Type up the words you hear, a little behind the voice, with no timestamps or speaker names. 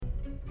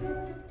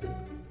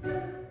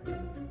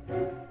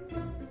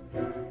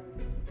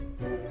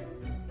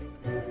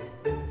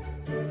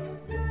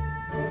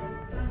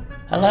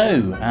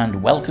Hello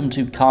and welcome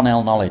to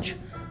Carnell Knowledge.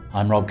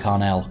 I'm Rob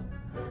Carnell,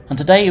 and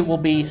today we'll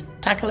be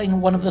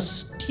tackling one of the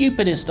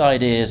stupidest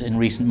ideas in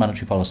recent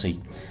monetary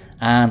policy.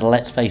 And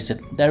let's face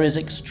it, there is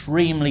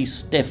extremely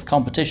stiff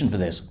competition for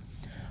this.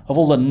 Of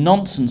all the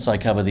nonsense I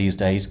cover these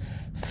days,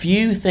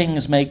 few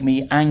things make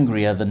me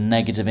angrier than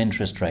negative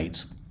interest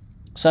rates.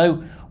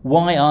 So,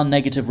 why are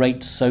negative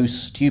rates so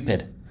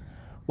stupid?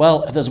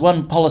 Well, if there's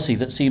one policy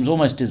that seems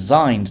almost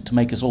designed to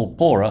make us all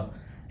poorer,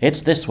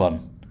 it's this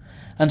one.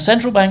 And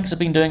central banks have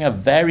been doing a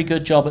very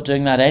good job at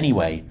doing that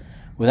anyway,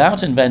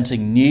 without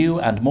inventing new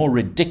and more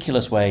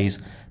ridiculous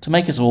ways to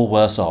make us all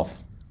worse off.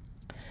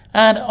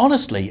 And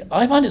honestly,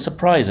 I find it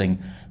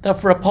surprising that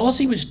for a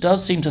policy which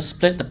does seem to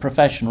split the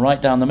profession right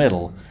down the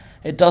middle,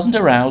 it doesn't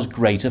arouse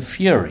greater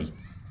fury.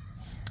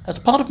 As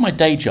part of my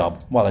day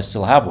job, while I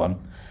still have one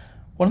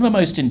of the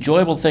most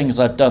enjoyable things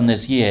I've done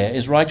this year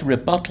is write a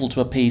rebuttal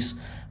to a piece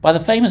by the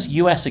famous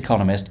US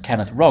economist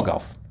Kenneth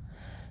Rogoff.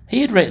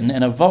 He had written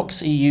in a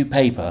Vox EU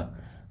paper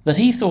that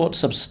he thought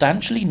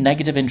substantially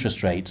negative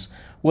interest rates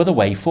were the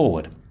way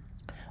forward.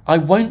 I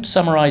won't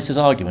summarise his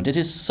argument, it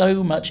is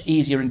so much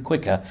easier and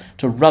quicker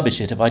to rubbish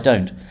it if I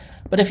don't,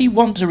 but if you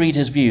want to read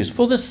his views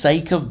for the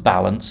sake of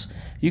balance,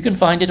 you can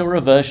find it or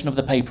a version of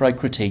the paper I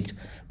critiqued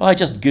by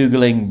just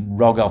googling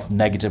Rogoff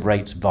negative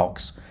rates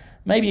Vox.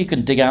 Maybe you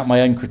can dig out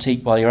my own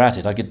critique while you're at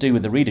it, I could do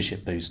with the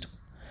readership boost.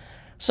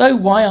 So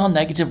why are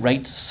negative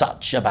rates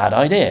such a bad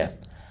idea?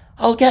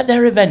 I'll get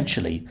there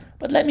eventually,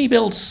 but let me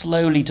build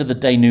slowly to the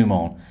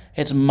denouement.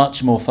 It's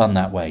much more fun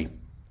that way.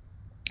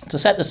 To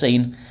set the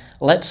scene,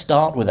 let's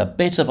start with a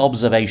bit of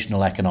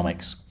observational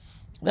economics.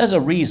 There's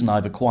a reason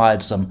I've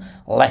acquired some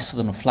less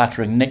than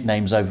flattering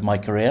nicknames over my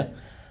career.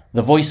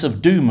 The Voice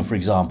of Doom, for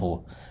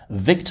example.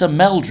 Victor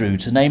Meldrew,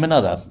 to name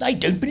another. I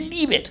don't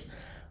believe it!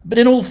 But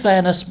in all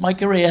fairness, my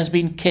career has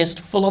been kissed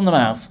full on the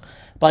mouth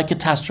by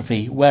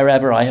catastrophe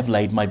wherever I have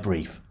laid my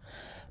brief.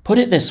 Put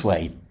it this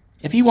way,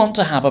 if you want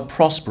to have a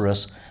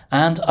prosperous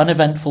and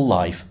uneventful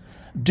life,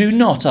 do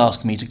not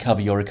ask me to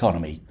cover your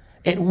economy.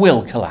 It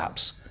will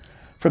collapse.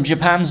 From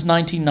Japan's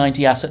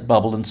 1990 asset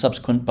bubble and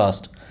subsequent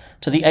bust,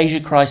 to the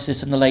Asia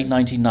crisis in the late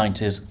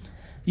 1990s,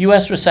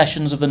 US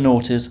recessions of the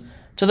noughties,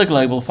 to the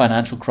global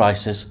financial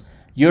crisis,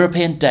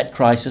 European debt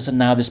crisis and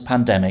now this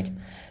pandemic,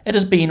 it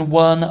has been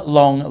one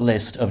long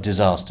list of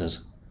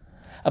disasters.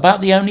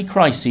 About the only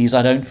crises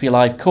I don't feel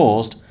I've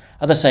caused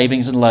are the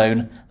savings and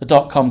loan, the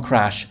dot-com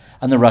crash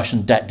and the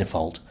Russian debt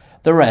default.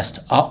 The rest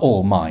are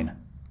all mine.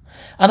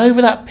 And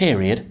over that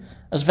period,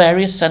 as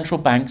various central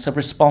banks have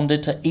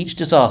responded to each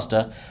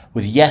disaster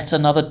with yet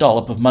another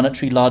dollop of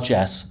monetary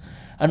largesse,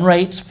 and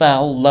rates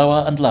fell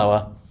lower and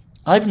lower,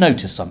 I've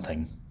noticed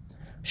something.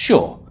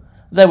 Sure,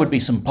 there would be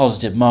some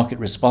positive market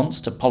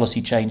response to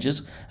policy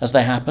changes as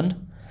they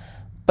happened,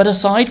 but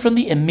aside from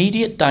the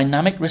immediate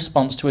dynamic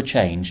response to a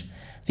change,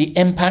 the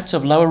impact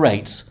of lower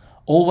rates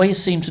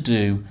always seemed to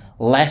do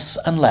less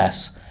and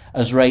less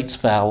as rates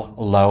fell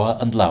lower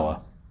and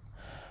lower.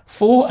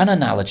 For an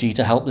analogy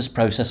to help this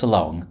process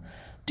along,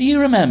 do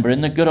you remember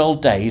in the good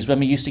old days when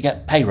we used to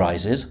get pay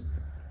rises?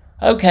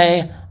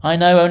 Okay, I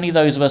know only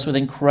those of us with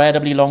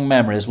incredibly long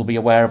memories will be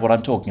aware of what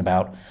I'm talking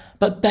about,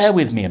 but bear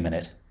with me a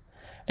minute.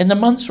 In the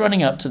months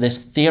running up to this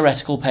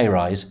theoretical pay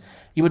rise,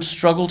 you would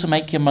struggle to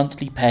make your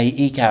monthly pay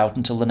eke out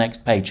until the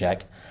next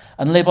paycheck,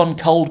 and live on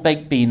cold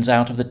baked beans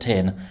out of the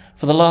tin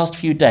for the last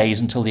few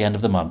days until the end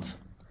of the month.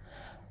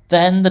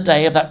 Then the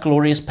day of that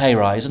glorious pay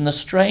rise and the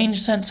strange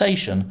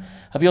sensation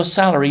of your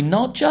salary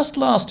not just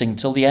lasting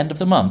till the end of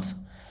the month,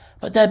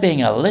 but there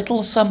being a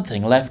little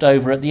something left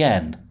over at the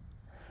end.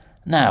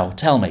 Now,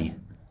 tell me,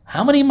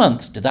 how many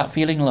months did that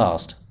feeling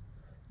last?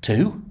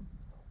 2?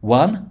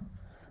 1?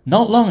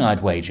 Not long,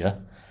 I'd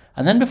wager.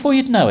 And then before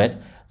you'd know it,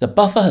 the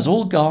buffer has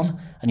all gone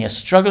and you're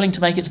struggling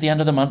to make it to the end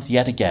of the month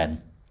yet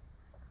again.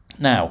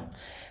 Now,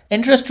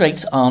 interest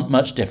rates aren't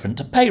much different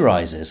to pay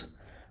rises.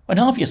 When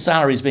half your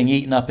salary is being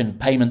eaten up in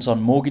payments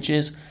on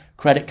mortgages,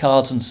 credit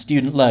cards and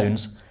student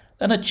loans,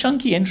 then a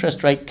chunky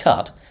interest rate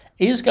cut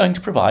is going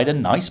to provide a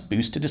nice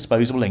boost to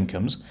disposable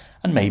incomes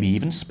and maybe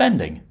even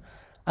spending.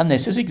 And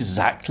this is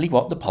exactly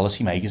what the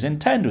policymakers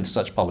intend with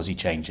such policy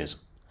changes.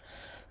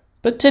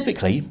 But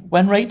typically,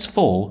 when rates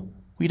fall,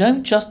 we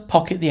don't just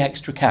pocket the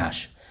extra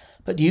cash,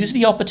 but use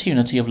the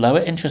opportunity of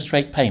lower interest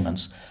rate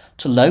payments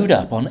to load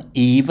up on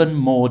even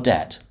more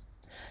debt.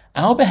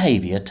 Our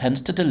behaviour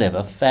tends to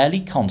deliver fairly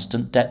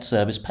constant debt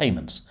service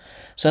payments,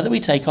 so that we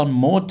take on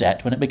more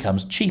debt when it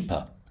becomes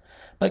cheaper,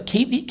 but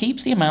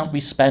keeps the amount we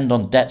spend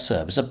on debt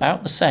service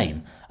about the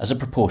same as a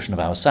proportion of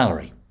our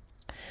salary.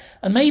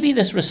 And maybe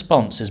this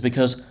response is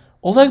because,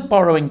 although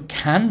borrowing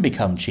can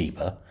become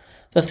cheaper,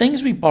 the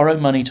things we borrow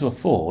money to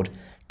afford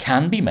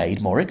can be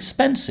made more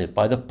expensive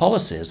by the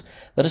policies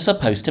that are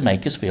supposed to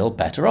make us feel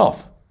better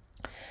off.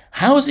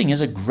 Housing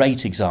is a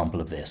great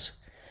example of this.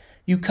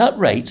 You cut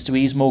rates to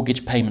ease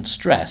mortgage payment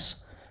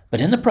stress,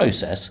 but in the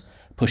process,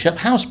 push up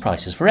house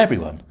prices for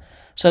everyone,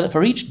 so that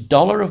for each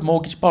dollar of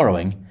mortgage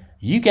borrowing,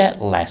 you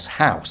get less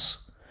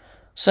house.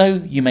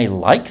 So you may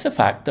like the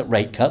fact that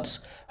rate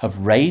cuts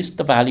have raised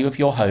the value of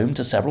your home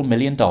to several $1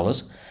 million,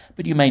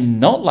 but you may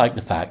not like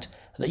the fact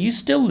that you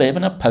still live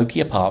in a pokey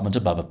apartment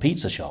above a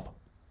pizza shop.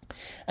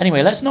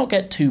 Anyway, let's not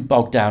get too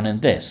bogged down in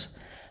this.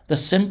 The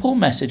simple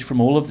message from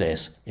all of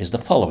this is the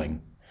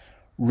following.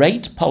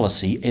 Rate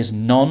policy is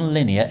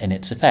non-linear in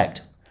its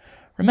effect.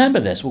 Remember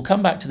this, we'll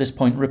come back to this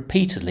point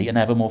repeatedly and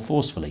ever more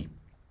forcefully.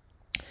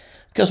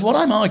 Because what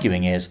I'm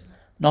arguing is,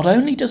 not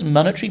only does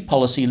monetary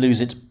policy lose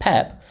its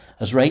pep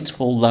as rates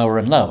fall lower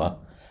and lower,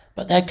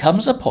 but there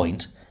comes a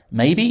point,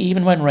 maybe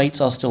even when rates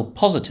are still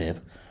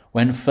positive,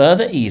 when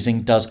further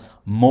easing does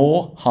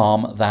more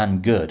harm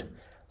than good.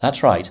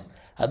 That's right,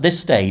 at this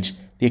stage,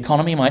 the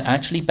economy might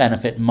actually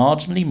benefit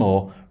marginally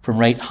more from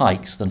rate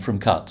hikes than from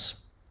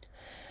cuts.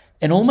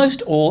 In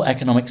almost all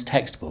economics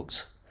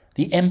textbooks,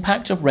 the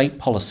impact of rate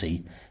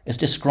policy is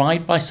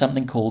described by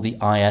something called the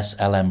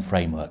ISLM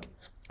framework.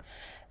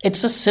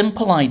 It's a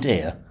simple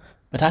idea,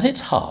 but at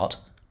its heart,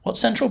 what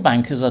central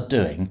bankers are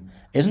doing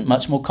isn't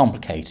much more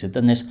complicated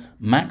than this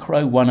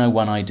macro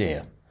 101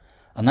 idea,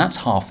 and that's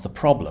half the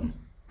problem.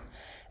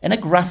 In a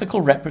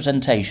graphical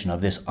representation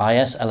of this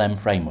ISLM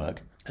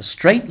framework, a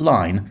straight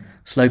line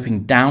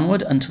sloping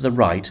downward and to the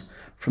right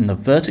from the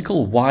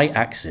vertical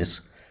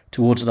y-axis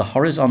towards the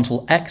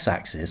horizontal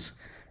x-axis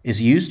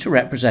is used to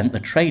represent the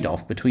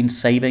trade-off between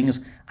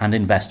savings and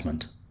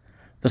investment,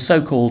 the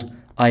so-called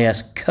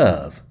IS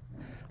curve,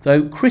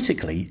 though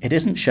critically it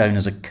isn't shown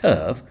as a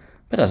curve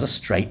but as a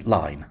straight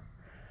line.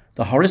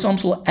 The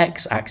horizontal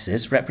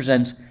x-axis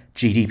represents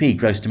GDP,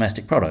 gross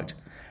domestic product,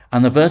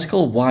 and the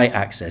vertical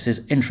y-axis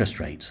is interest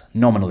rates,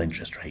 nominal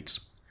interest rates.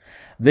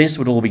 This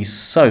would all be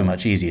so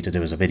much easier to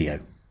do as a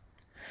video.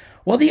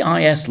 What the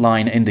IS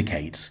line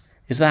indicates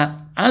is that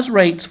as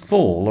rates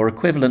fall, or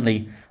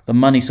equivalently the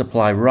money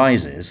supply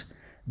rises,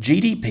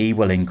 GDP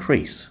will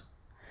increase.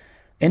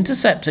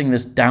 Intercepting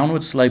this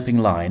downward sloping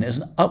line is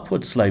an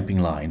upward sloping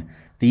line,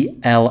 the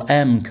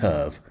LM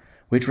curve,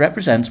 which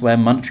represents where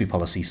monetary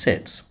policy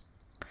sits.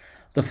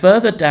 The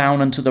further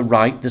down and to the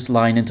right this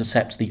line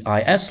intercepts the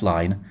IS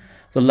line,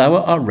 the lower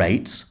are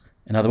rates,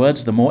 in other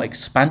words, the more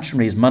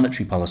expansionary is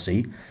monetary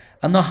policy,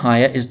 and the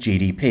higher is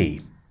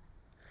GDP.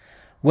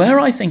 Where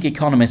I think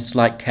economists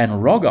like Ken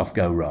Rogoff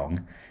go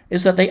wrong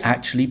is that they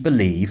actually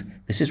believe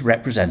this is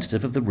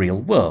representative of the real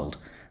world,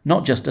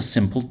 not just a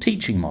simple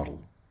teaching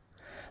model.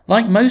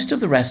 Like most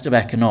of the rest of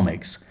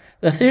economics,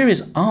 the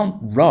theories aren't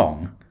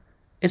wrong,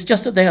 it's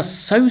just that they are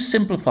so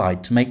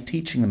simplified to make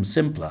teaching them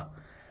simpler,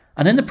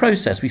 and in the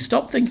process we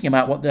stop thinking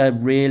about what they're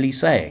really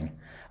saying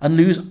and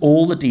lose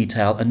all the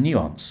detail and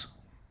nuance.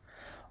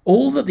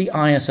 All that the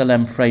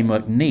ISLM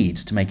framework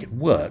needs to make it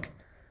work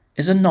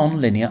is a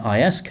non-linear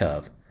IS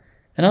curve.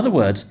 In other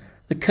words,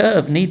 the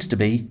curve needs to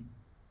be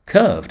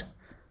curved.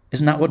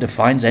 Isn't that what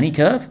defines any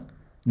curve?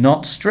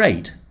 Not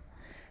straight.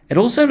 It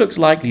also looks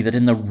likely that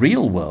in the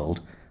real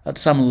world, at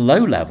some low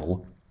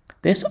level,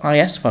 this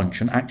IS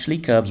function actually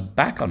curves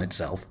back on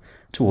itself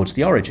towards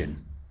the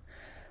origin.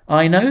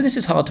 I know this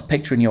is hard to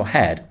picture in your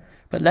head,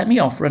 but let me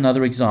offer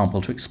another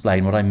example to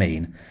explain what I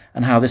mean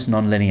and how this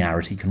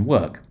nonlinearity can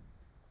work.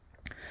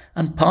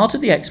 And part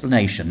of the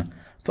explanation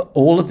for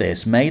all of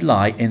this may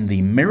lie in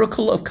the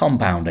miracle of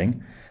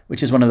compounding,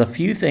 which is one of the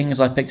few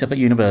things I picked up at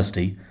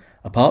university,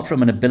 apart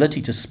from an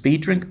ability to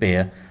speed drink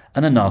beer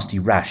and a nasty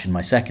rash in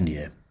my second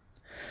year.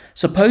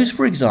 Suppose,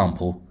 for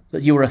example,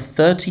 that you are a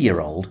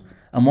 30-year-old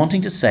and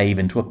wanting to save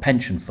into a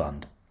pension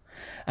fund.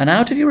 And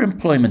out of your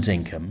employment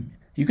income,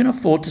 you can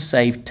afford to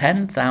save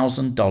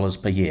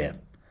 $10,000 per year.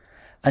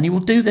 And you will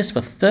do this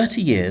for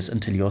 30 years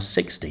until you're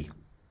 60.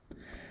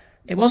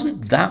 It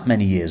wasn't that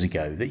many years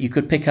ago that you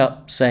could pick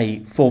up,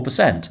 say,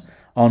 4%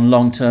 on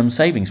long-term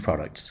savings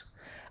products.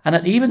 And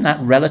at even that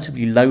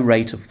relatively low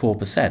rate of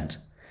 4%,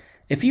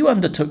 if you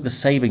undertook the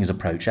savings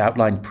approach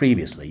outlined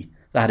previously,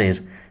 that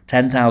is,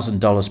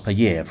 $10,000 per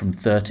year from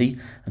 30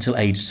 until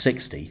age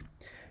 60,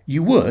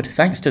 you would,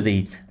 thanks to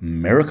the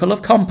miracle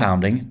of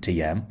compounding,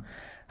 TM,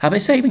 have a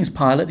savings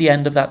pile at the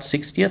end of that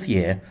 60th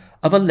year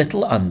of a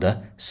little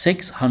under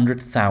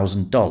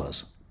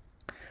 $600,000.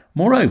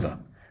 Moreover,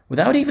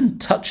 without even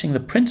touching the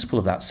principal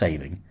of that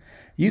saving,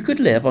 you could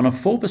live on a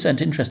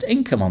 4% interest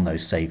income on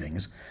those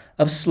savings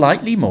of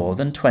slightly more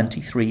than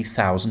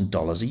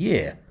 $23,000 a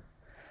year.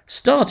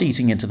 Start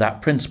eating into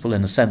that principal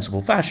in a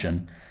sensible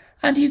fashion,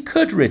 and you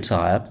could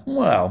retire,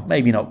 well,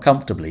 maybe not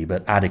comfortably,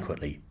 but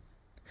adequately.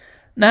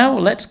 Now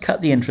let's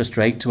cut the interest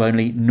rate to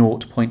only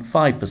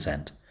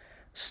 0.5%,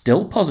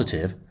 still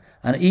positive,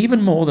 and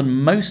even more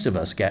than most of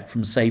us get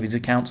from savings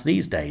accounts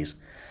these days,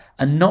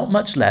 and not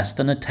much less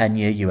than a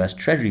 10-year US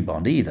Treasury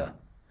bond either.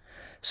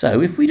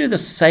 So if we do the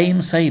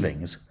same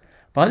savings,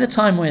 by the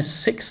time we're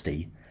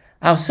 60,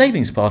 our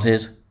savings pot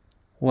is,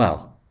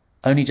 well,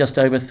 only just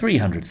over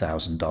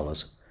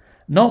 $300,000.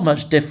 Not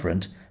much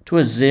different to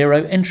a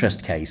zero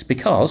interest case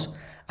because,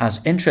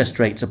 as interest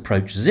rates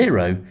approach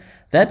zero,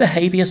 their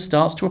behaviour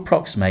starts to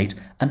approximate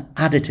an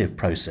additive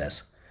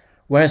process,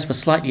 whereas for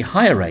slightly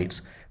higher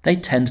rates, they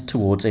tend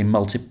towards a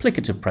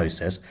multiplicative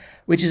process,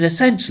 which is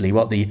essentially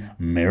what the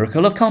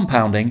miracle of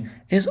compounding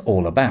is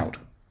all about.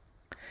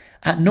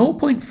 At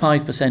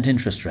 0.5%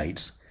 interest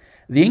rates,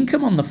 the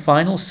income on the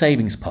final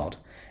savings pot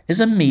is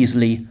a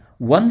measly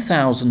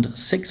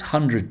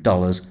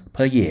 $1,600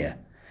 per year,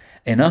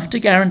 enough to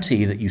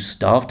guarantee that you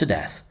starve to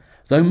death,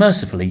 though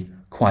mercifully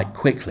quite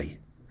quickly.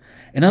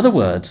 In other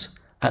words,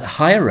 at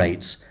higher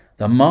rates,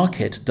 the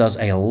market does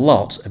a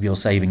lot of your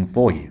saving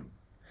for you.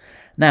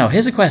 Now,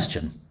 here's a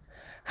question.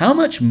 How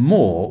much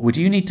more would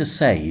you need to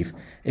save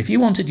if you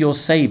wanted your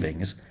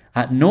savings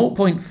at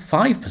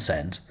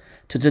 0.5%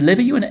 to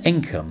deliver you an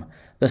income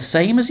the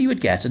same as you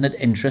would get at an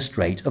interest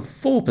rate of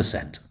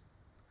 4%?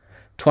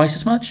 Twice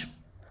as much?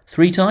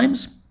 3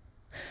 times?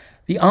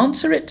 The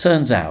answer, it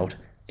turns out,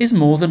 is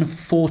more than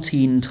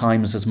 14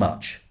 times as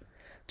much.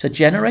 To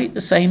generate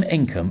the same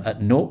income at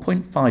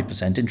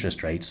 0.5%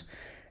 interest rates,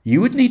 you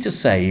would need to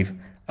save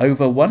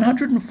over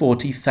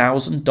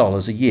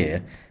 $140,000 a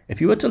year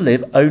if you were to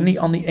live only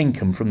on the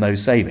income from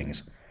those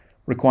savings,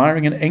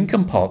 requiring an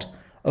income pot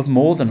of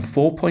more than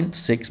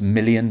 $4.6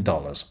 million.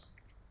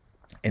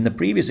 In the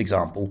previous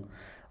example,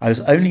 I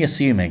was only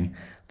assuming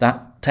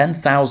that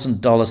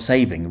 $10,000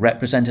 saving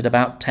represented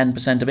about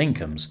 10% of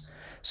incomes,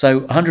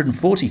 so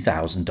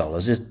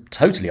 $140,000 is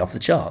totally off the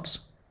charts.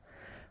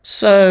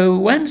 So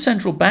when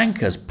central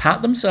bankers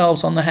pat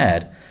themselves on the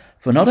head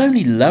for not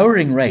only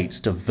lowering rates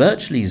to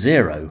virtually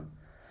zero,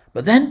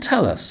 but then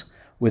tell us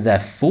with their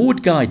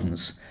forward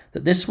guidance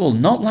that this will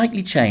not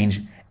likely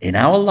change in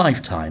our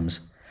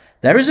lifetimes,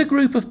 there is a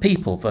group of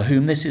people for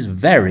whom this is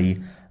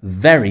very,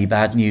 very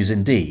bad news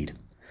indeed,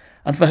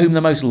 and for whom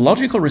the most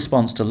logical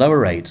response to lower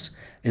rates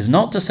is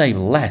not to save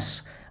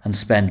less and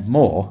spend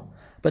more,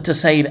 but to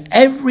save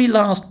every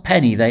last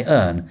penny they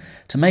earn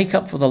to make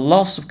up for the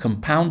loss of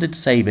compounded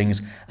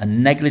savings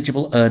and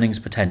negligible earnings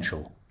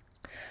potential.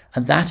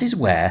 And that is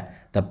where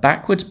the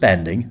backwards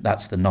bending,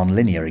 that's the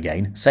nonlinear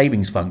again,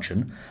 savings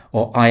function,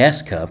 or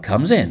IS curve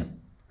comes in.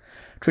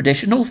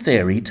 Traditional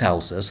theory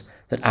tells us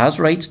that as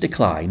rates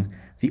decline,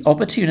 the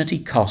opportunity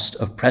cost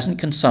of present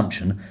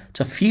consumption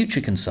to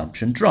future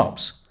consumption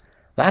drops.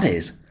 That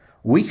is,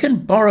 we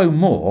can borrow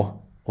more,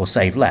 or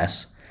save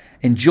less,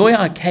 enjoy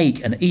our cake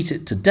and eat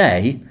it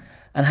today,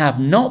 and have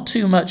not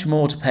too much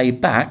more to pay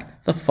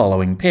back the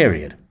following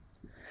period.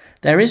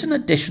 There is an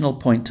additional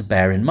point to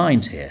bear in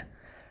mind here,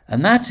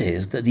 and that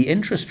is that the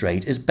interest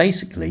rate is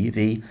basically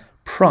the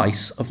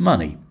price of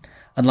money,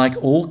 and like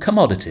all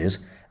commodities,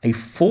 a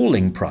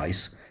falling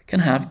price can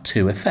have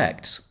 2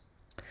 effects.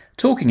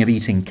 Talking of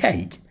eating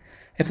cake,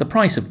 if the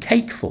price of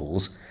cake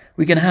falls,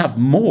 we can have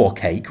more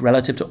cake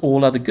relative to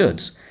all other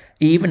goods,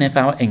 even if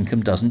our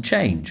income doesn't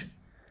change.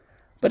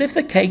 But if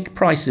the cake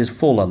prices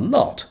fall a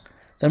lot,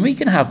 then we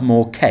can have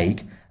more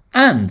cake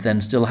and then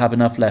still have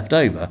enough left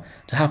over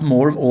to have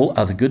more of all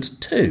other goods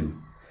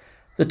too.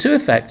 The 2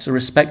 effects are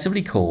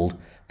respectively called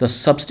the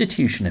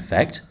substitution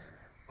effect,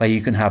 where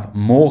you can have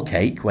more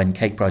cake when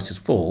cake prices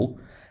fall,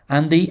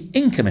 and the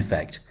income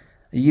effect.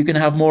 You can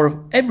have more of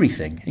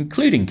everything,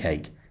 including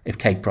cake, if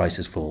cake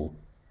prices fall.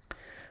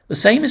 The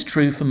same is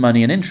true for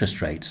money and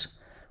interest rates,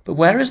 but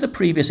whereas the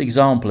previous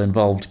example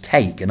involved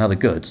cake and other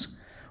goods,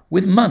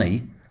 with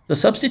money, the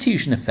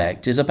substitution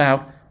effect is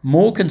about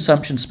more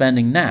consumption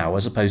spending now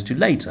as opposed to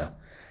later.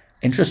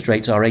 Interest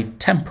rates are a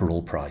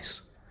temporal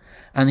price.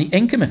 And the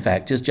income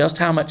effect is just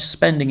how much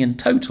spending in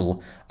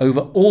total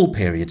over all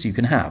periods you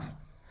can have.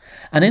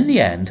 And in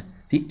the end,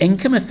 the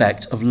income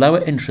effect of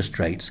lower interest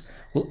rates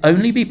will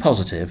only be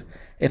positive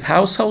if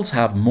households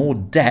have more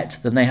debt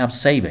than they have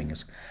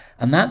savings,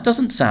 and that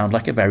doesn't sound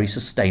like a very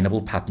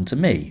sustainable pattern to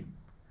me.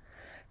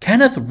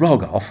 Kenneth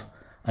Rogoff,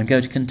 I'm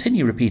going to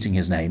continue repeating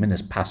his name in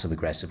this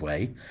passive-aggressive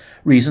way,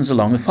 reasons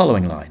along the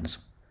following lines.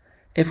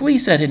 If we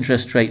set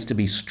interest rates to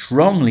be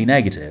strongly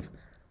negative,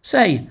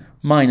 say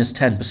minus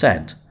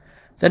 10%,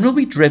 then we'll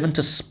be driven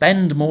to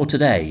spend more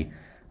today,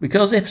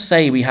 because if,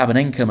 say, we have an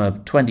income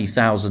of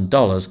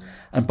 $20,000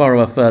 and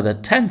borrow a further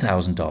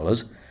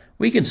 $10,000,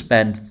 we can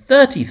spend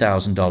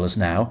 $30,000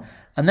 now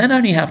and then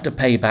only have to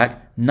pay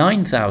back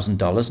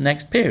 $9,000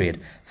 next period,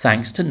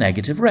 thanks to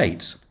negative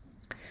rates.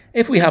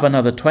 If we have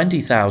another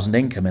 $20,000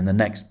 income in the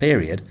next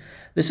period,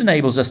 this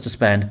enables us to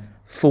spend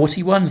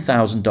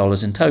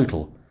 $41,000 in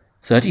total,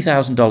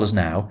 $30,000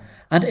 now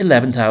and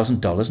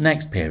 $11,000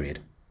 next period.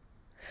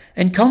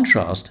 In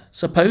contrast,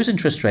 suppose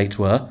interest rates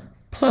were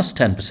plus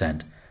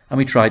 10% and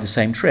we tried the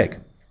same trick.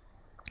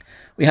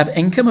 We have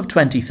income of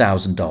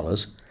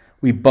 $20,000,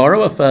 we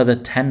borrow a further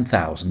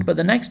 $10,000, but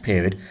the next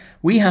period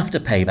we have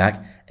to pay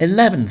back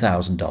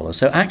 $11,000.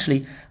 So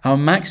actually our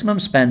maximum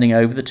spending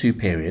over the 2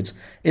 periods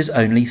is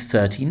only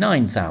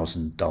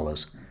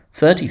 $39,000.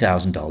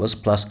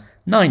 $30,000 plus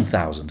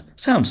 $9,000.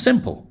 Sounds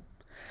simple.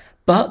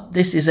 But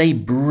this is a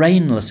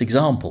brainless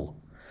example.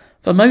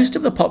 For most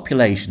of the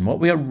population, what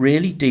we are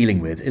really dealing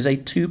with is a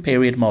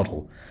 2-period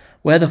model,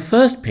 where the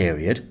first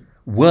period,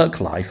 work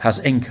life, has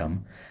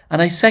income,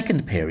 and a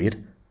second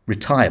period,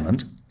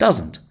 retirement,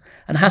 doesn't,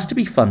 and has to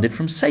be funded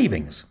from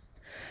savings.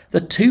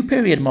 The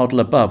 2-period model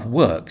above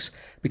works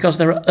because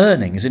there are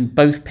earnings in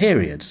both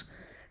periods.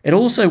 It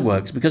also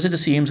works because it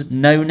assumes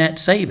no net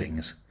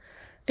savings.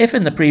 If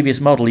in the previous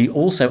model you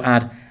also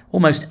add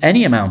almost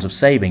any amount of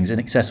savings in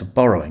excess of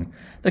borrowing,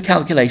 the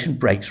calculation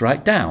breaks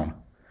right down.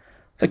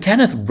 For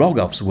Kenneth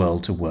Rogoff's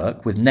world to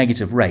work with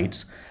negative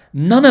rates,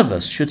 none of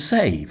us should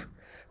save.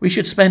 We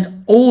should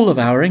spend all of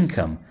our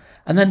income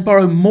and then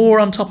borrow more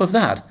on top of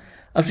that,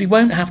 as we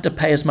won't have to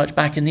pay as much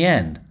back in the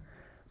end.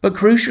 But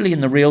crucially, in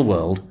the real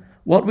world,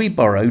 what we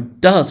borrow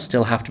does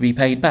still have to be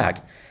paid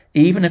back,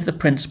 even if the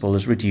principal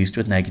is reduced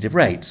with negative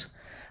rates.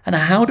 And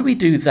how do we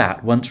do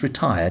that once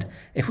retired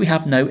if we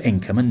have no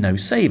income and no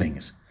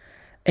savings?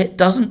 It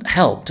doesn't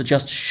help to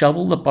just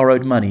shovel the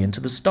borrowed money into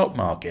the stock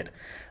market,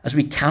 as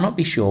we cannot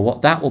be sure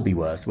what that will be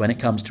worth when it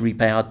comes to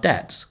repay our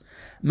debts.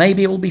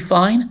 Maybe it will be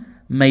fine,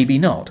 maybe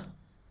not.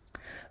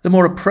 The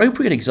more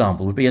appropriate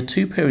example would be a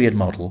 2-period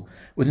model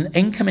with an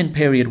income in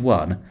period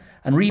 1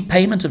 and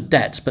repayment of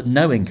debts but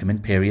no income in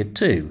period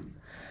 2,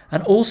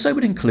 and also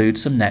would include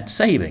some net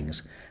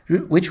savings,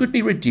 which would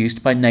be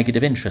reduced by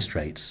negative interest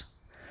rates.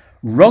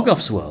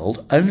 Rogoff's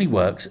world only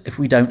works if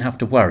we don't have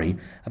to worry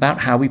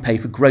about how we pay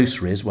for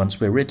groceries once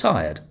we're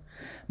retired.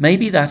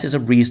 Maybe that is a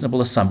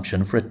reasonable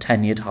assumption for a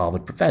tenured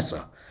Harvard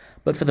professor,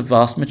 but for the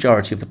vast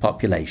majority of the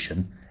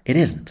population, it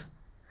isn't.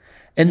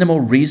 In the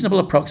more reasonable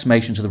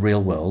approximation to the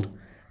real world,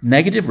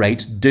 negative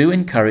rates do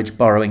encourage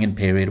borrowing in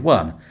period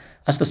 1,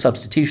 as the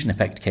substitution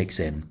effect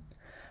kicks in.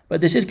 But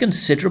this is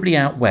considerably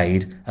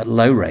outweighed at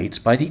low rates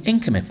by the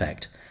income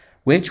effect,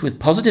 which, with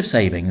positive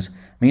savings,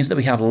 means that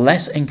we have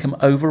less income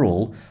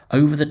overall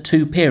over the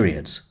 2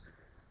 periods.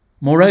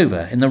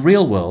 Moreover, in the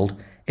real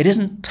world, it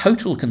isn't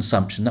total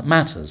consumption that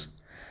matters.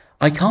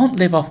 I can't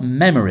live off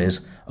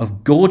memories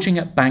of gorging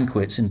at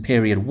banquets in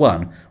period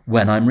 1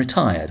 when I'm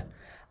retired.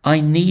 I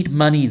need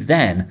money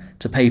then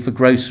to pay for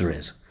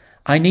groceries.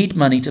 I need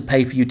money to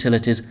pay for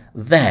utilities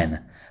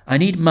then. I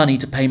need money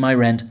to pay my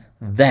rent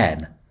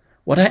then.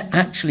 What I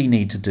actually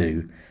need to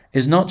do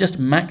is not just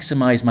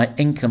maximise my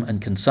income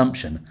and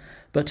consumption,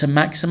 but to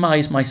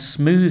maximise my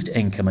smoothed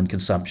income and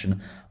consumption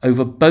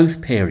over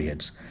both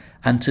periods.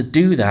 And to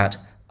do that,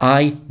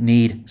 I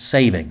need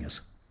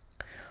savings.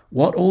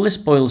 What all this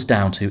boils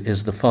down to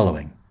is the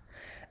following.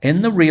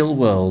 In the real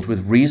world,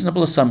 with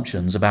reasonable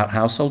assumptions about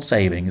household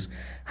savings,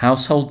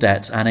 household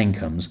debts and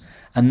incomes,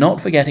 and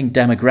not forgetting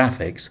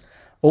demographics,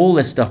 all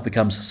this stuff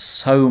becomes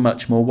so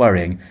much more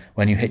worrying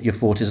when you hit your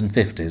 40s and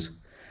 50s.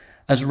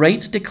 As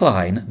rates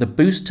decline, the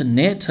boost to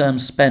near-term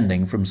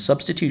spending from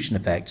substitution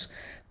effects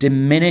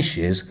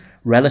diminishes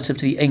relative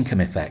to the income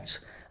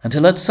effects,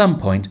 until at some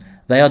point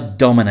they are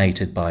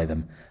dominated by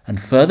them, and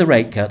further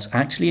rate cuts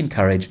actually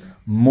encourage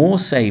more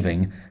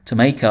saving to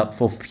make up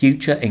for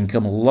future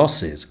income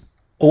losses.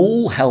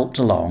 All helped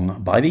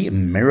along by the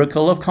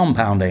miracle of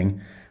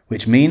compounding,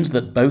 which means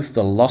that both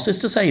the losses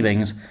to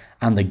savings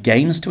and the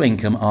gains to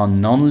income are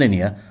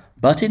non-linear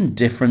but in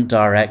different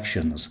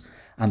directions,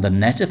 and the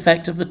net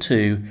effect of the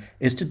two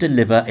is to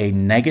deliver a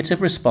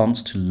negative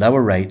response to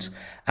lower rates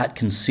at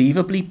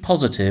conceivably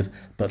positive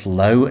but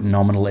low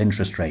nominal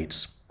interest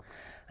rates.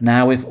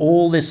 Now, if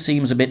all this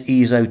seems a bit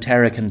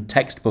esoteric and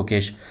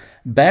textbookish,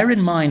 bear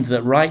in mind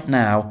that right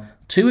now,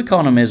 2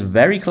 economies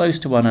very close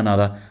to one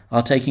another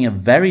are taking a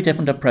very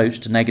different approach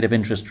to negative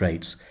interest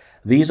rates.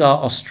 These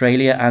are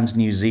Australia and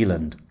New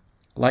Zealand.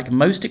 Like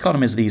most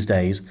economies these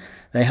days,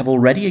 they have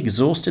already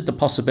exhausted the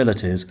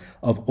possibilities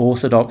of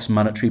orthodox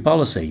monetary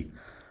policy.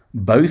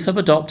 Both have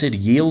adopted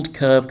yield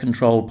curve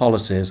control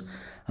policies,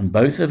 and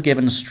both have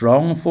given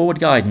strong forward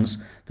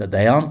guidance that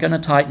they aren't going to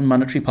tighten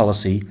monetary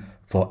policy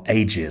for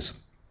ages.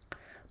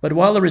 But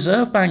while the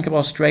Reserve Bank of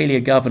Australia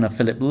Governor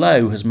Philip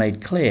Lowe has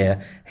made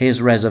clear his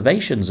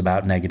reservations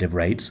about negative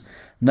rates,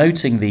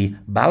 noting the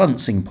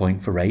balancing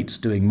point for rates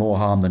doing more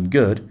harm than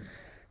good,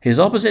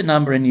 his opposite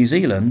number in New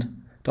Zealand,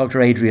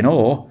 Dr. Adrian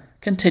Orr,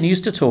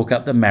 continues to talk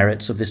up the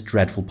merits of this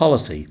dreadful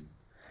policy.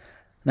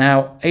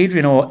 Now,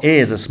 Adrian Orr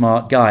is a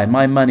smart guy, and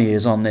my money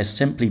is on this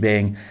simply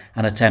being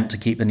an attempt to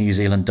keep the New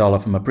Zealand dollar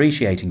from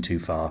appreciating too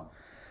far.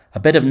 A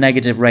bit of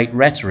negative rate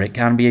rhetoric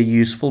can be a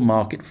useful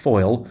market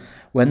foil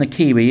when the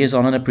Kiwi is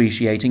on an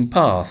appreciating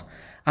path,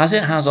 as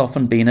it has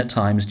often been at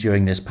times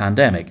during this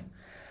pandemic.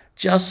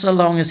 Just so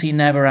long as he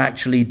never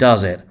actually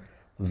does it.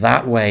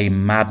 That way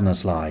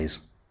madness lies.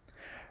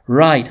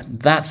 Right,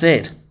 that's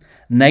it.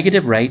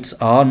 Negative rates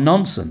are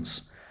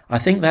nonsense. I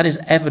think that is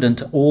evident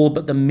to all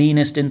but the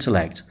meanest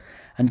intellect,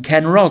 and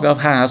Ken Rogoff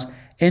has,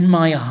 in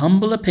my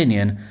humble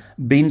opinion,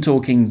 been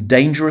talking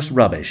dangerous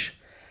rubbish.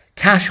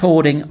 Cash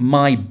hoarding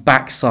my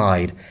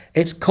backside.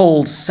 It's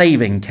called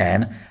saving,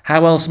 Ken.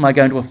 How else am I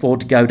going to afford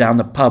to go down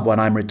the pub when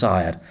I'm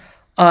retired?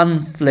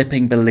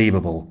 Unflipping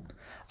believable.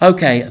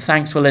 Okay,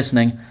 thanks for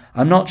listening.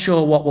 I'm not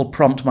sure what will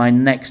prompt my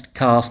next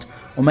cast,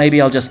 or maybe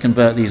I'll just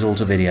convert these all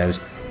to videos.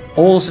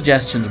 All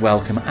suggestions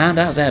welcome, and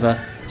as ever,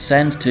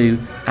 send to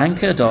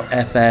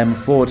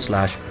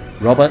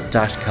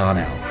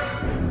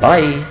anchor.fm/Robert-Carnell.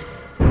 Bye!